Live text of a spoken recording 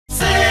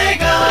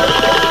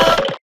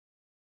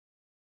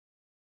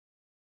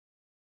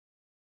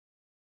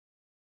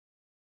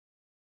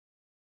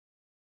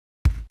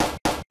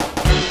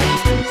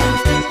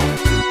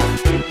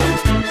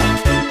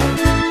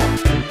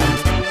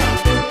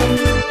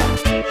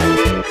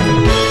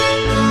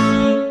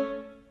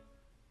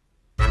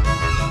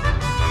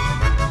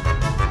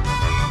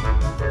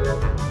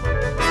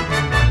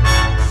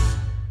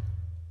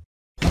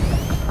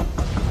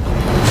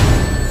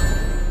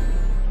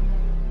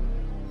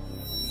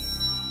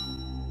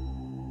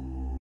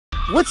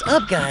What's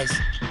up, guys?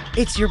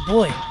 It's your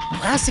boy,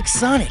 Classic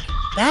Sonic,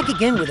 back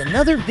again with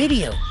another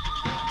video.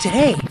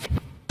 Today,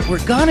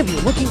 we're gonna be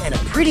looking at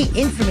a pretty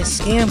infamous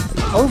scam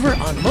over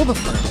on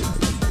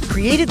MobaFun,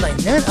 created by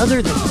none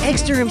other than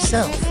Eggster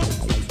himself.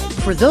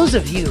 For those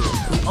of you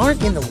who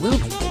aren't in the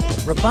loop,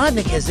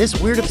 Robotnik has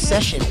this weird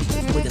obsession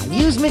with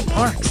amusement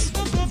parks.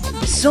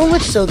 So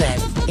much so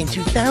that, in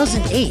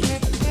 2008,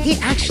 he'd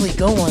actually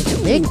go on to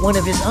make one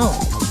of his own,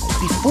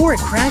 before it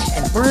crashed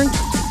and burned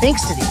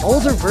thanks to the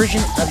older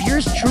version of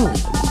yours truly.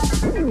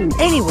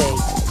 Anyway,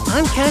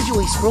 I'm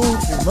casually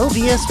scrolling through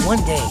MoBS one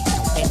day,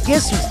 and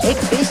guess whose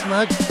egg-faced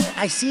mug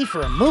I see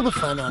for a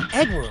MobaFun on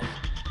EggWorld?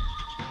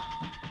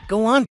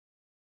 Go on,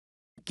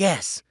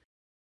 guess.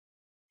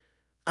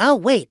 I'll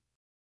wait.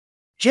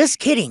 Just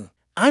kidding,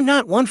 I'm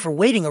not one for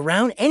waiting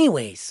around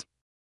anyways.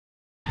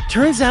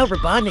 Turns out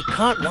Robotnik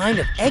caught wind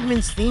of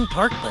Eggman's theme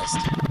park list,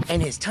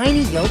 and his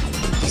tiny yolk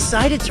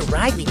decided to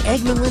ride the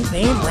Eggmanland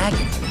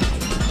bandwagon.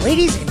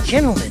 Ladies and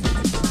gentlemen,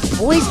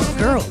 boys and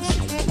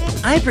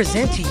girls, I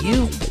present to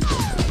you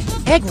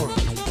EggWorld.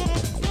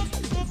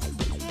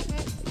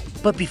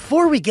 But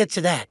before we get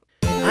to that,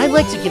 I'd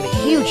like to give a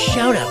huge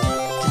shout out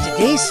to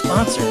today's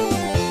sponsor,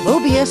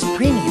 MoBS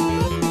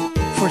Premium.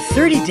 For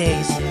 30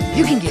 days,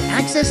 you can get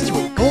access to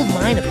a gold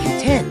mine of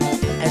content,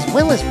 as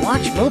well as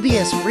watch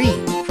MoBS free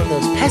from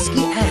those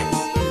pesky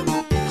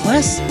ads.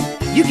 Plus,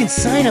 you can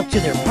sign up to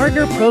their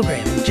partner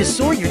program to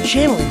soar your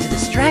channel into the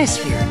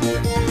stratosphere.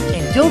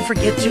 And don't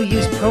forget to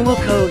use promo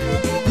code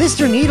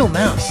Mr. Needle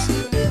Mouse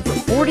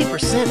for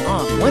 40%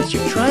 off once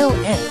your trial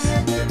ends.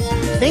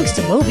 Thanks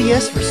to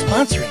MoBS for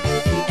sponsoring.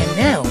 And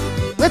now,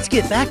 let's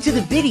get back to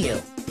the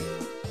video.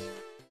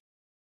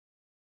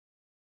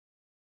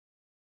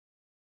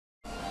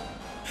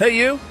 Hey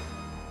you!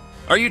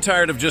 Are you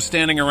tired of just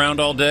standing around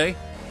all day?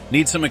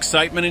 Need some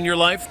excitement in your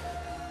life?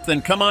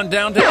 Then come on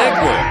down to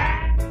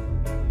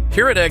EggWorld.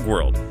 Here at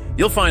EggWorld,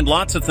 you'll find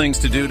lots of things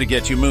to do to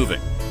get you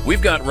moving.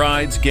 We've got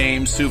rides,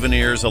 games,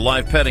 souvenirs, a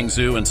live petting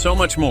zoo, and so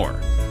much more.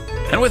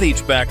 And with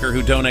each backer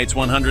who donates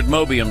 100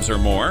 Mobiums or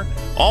more,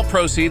 all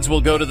proceeds will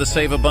go to the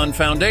Save a Bun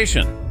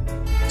Foundation.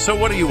 So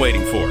what are you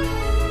waiting for?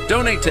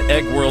 Donate to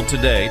EggWorld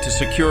today to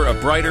secure a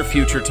brighter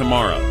future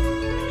tomorrow.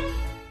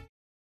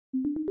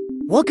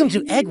 Welcome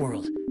to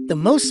EggWorld, the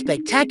most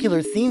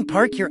spectacular theme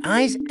park your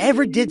eyes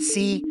ever did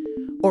see,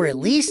 or at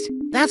least,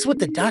 that's what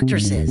the doctor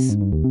says.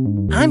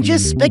 I'm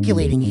just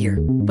speculating here,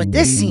 but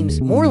this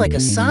seems more like a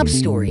sob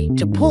story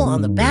to pull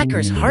on the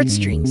backer's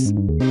heartstrings.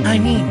 I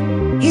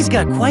mean, he's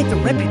got quite the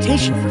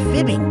reputation for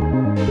fibbing.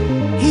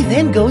 He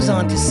then goes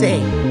on to say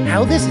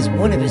how this is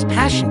one of his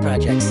passion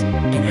projects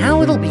and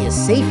how it'll be a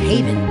safe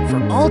haven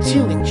for all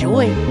to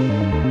enjoy.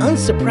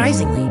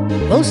 Unsurprisingly,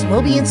 most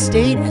Mobians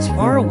stayed as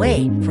far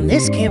away from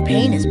this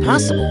campaign as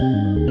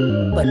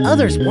possible, but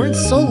others weren't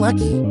so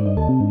lucky.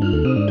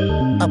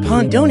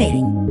 Upon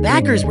donating,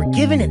 backers were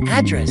given an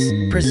address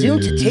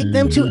presumed to take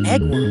them to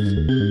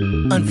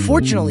EggWorld.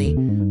 Unfortunately,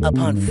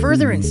 upon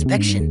further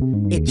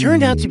inspection, it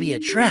turned out to be a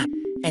trap,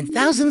 and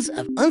thousands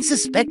of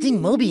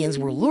unsuspecting Mobians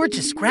were lured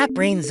to Scrap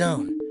Brain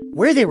Zone,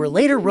 where they were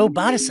later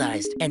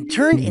roboticized and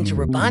turned into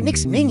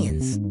Robotnik's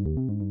minions.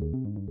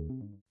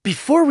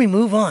 Before we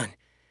move on,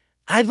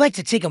 I'd like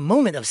to take a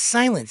moment of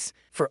silence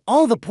for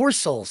all the poor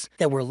souls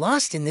that were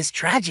lost in this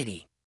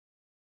tragedy.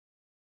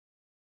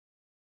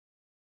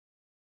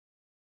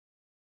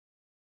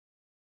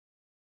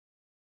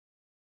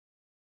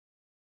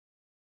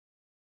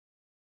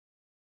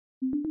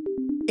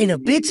 In a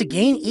bid to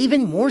gain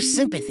even more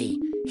sympathy,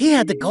 he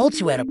had the goal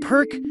to add a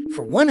perk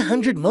for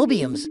 100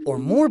 Mobiums or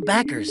more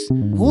backers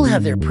who'll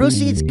have their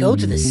proceeds go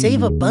to the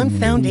Save a Bun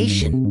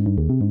Foundation.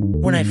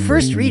 When I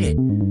first read it,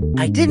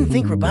 I didn't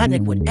think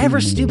Robotnik would ever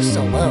stoop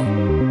so low,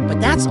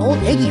 but that's old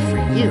Eggy for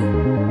you.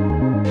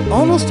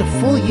 Almost a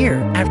full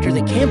year after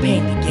the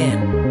campaign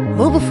began,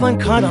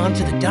 MobaFun caught on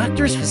to the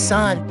doctor's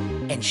facade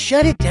and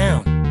shut it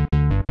down.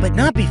 But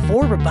not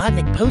before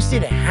Robotnik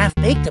posted a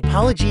half-baked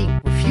apology,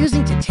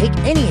 refusing to take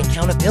any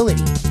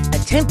accountability,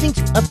 attempting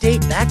to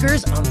update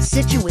backers on the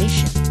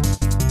situation.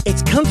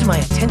 It's come to my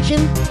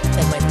attention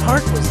that my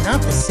park was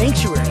not the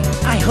sanctuary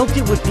I hoped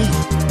it would be.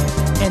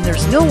 And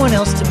there's no one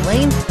else to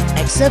blame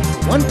except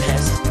for one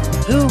pest,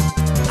 who,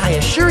 I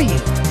assure you,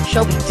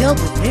 shall be dealt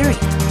with very,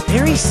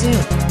 very soon.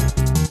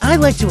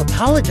 I'd like to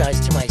apologize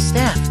to my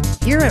staff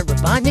here at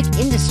Robotnik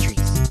Industries,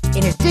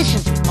 in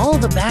addition to all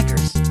the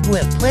backers who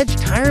have pledged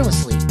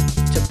tirelessly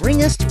to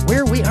bring us to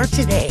where we are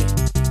today.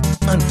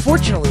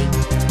 Unfortunately,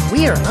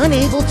 we are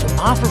unable to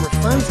offer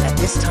refunds at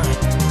this time,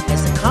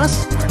 as the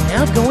costs are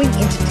now going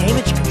into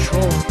damage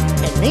control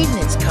and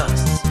maintenance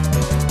costs.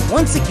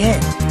 Once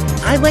again,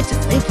 I'd like to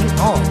thank you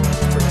all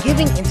for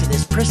giving into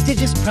this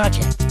prestigious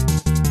project.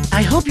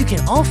 I hope you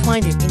can all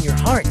find it in your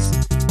hearts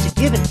to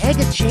give an egg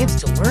a chance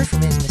to learn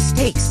from his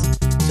mistakes,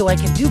 so I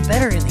can do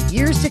better in the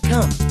years to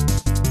come.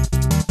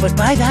 But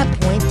by that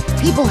point,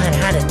 people had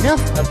had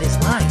enough of his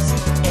lies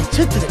and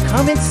took to the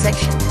comments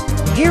section.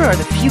 Here are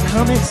the few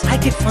comments I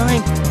could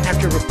find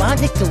after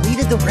Robotnik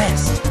deleted the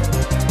rest.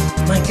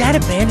 My dad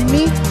abandoned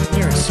me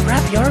near a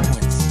scrapyard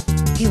once.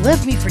 He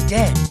left me for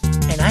dead,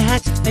 and I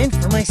had to fend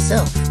for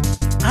myself.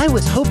 I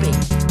was hoping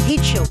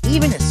he'd show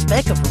even a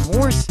speck of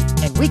remorse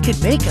and we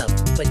could make up,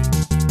 but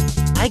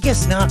I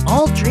guess not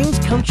all dreams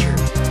come true.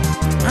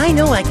 I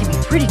know I can be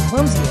pretty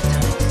clumsy at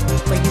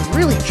times, but you've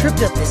really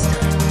tripped up this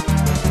time.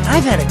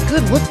 I've had a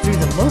good look through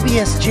the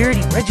Mobius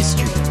charity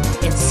registry,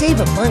 and Save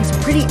a Bun's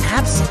pretty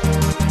absent.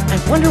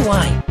 I wonder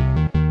why.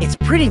 It's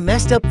pretty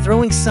messed up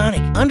throwing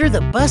Sonic under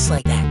the bus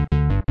like that.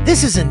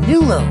 This is a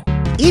new low,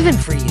 even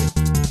for you.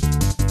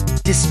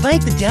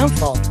 Despite the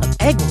downfall of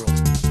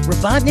EggWorld,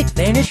 Robotnik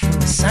vanished from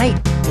the site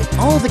with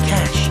all the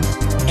cash,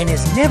 and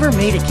has never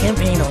made a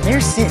campaign on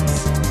there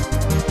since.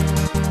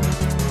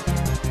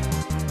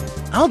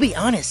 I'll be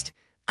honest,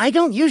 I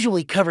don't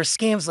usually cover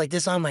scams like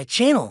this on my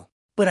channel,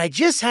 but I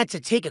just had to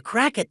take a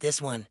crack at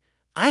this one.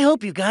 I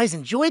hope you guys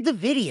enjoyed the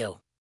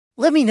video.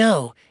 Let me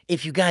know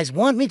if you guys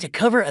want me to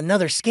cover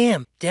another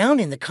scam down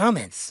in the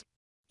comments.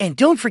 And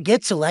don't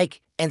forget to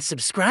like and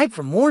subscribe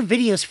for more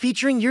videos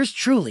featuring yours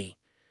truly.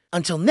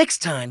 Until next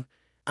time,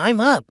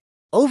 I'm up,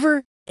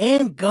 over,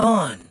 and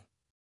gone.